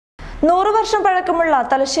100 വർഷം പഴക്കമുള്ള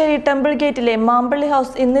Thalassery temple ഗേറ്റിലെ മambally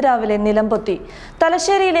house ഇന്ന് രാവിലെ നിലംപൊത്തി.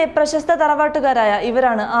 തലശ്ശേരിയിലെ പ്രശസ്ത തറവാട്ടുകാരായ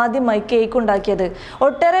ഇവരാണ് ആദ്യമായി കേക്ക് ഉണ്ടാക്കിയത്.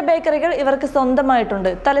 ഒട്ടേറെ ബേക്കറികൾ ഇവർക്ക് സ്വന്തമായിട്ടുണ്ട്.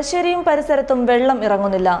 തലശ്ശേരിയും പരിസരത്തും വെള്ളം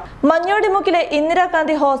ഇറങ്ങുന്നില്ല. മഞ്ഞോടിമുക്കിലെ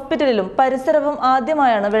ഇന്ദിരാഗാന്ധി ഹോസ്പിറ്റലിലും പരിസരവും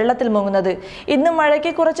ആദ്യമായാണ് വെള്ളത്തിൽ മുങ്ങുന്നത്. ഇന്ന്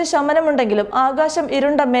മഴയ്ക്ക് കുറച്ച് ശമനമുണ്ടെങ്കിലും ആകാശം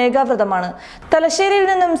ഇരുണ്ട മേഘാവൃതമാണ്. തലശ്ശേരിയിൽ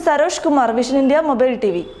നിന്നും Sarosh Kumar, vision India mobile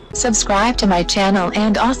TV. Subscribe to my channel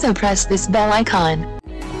and also press this bell icon.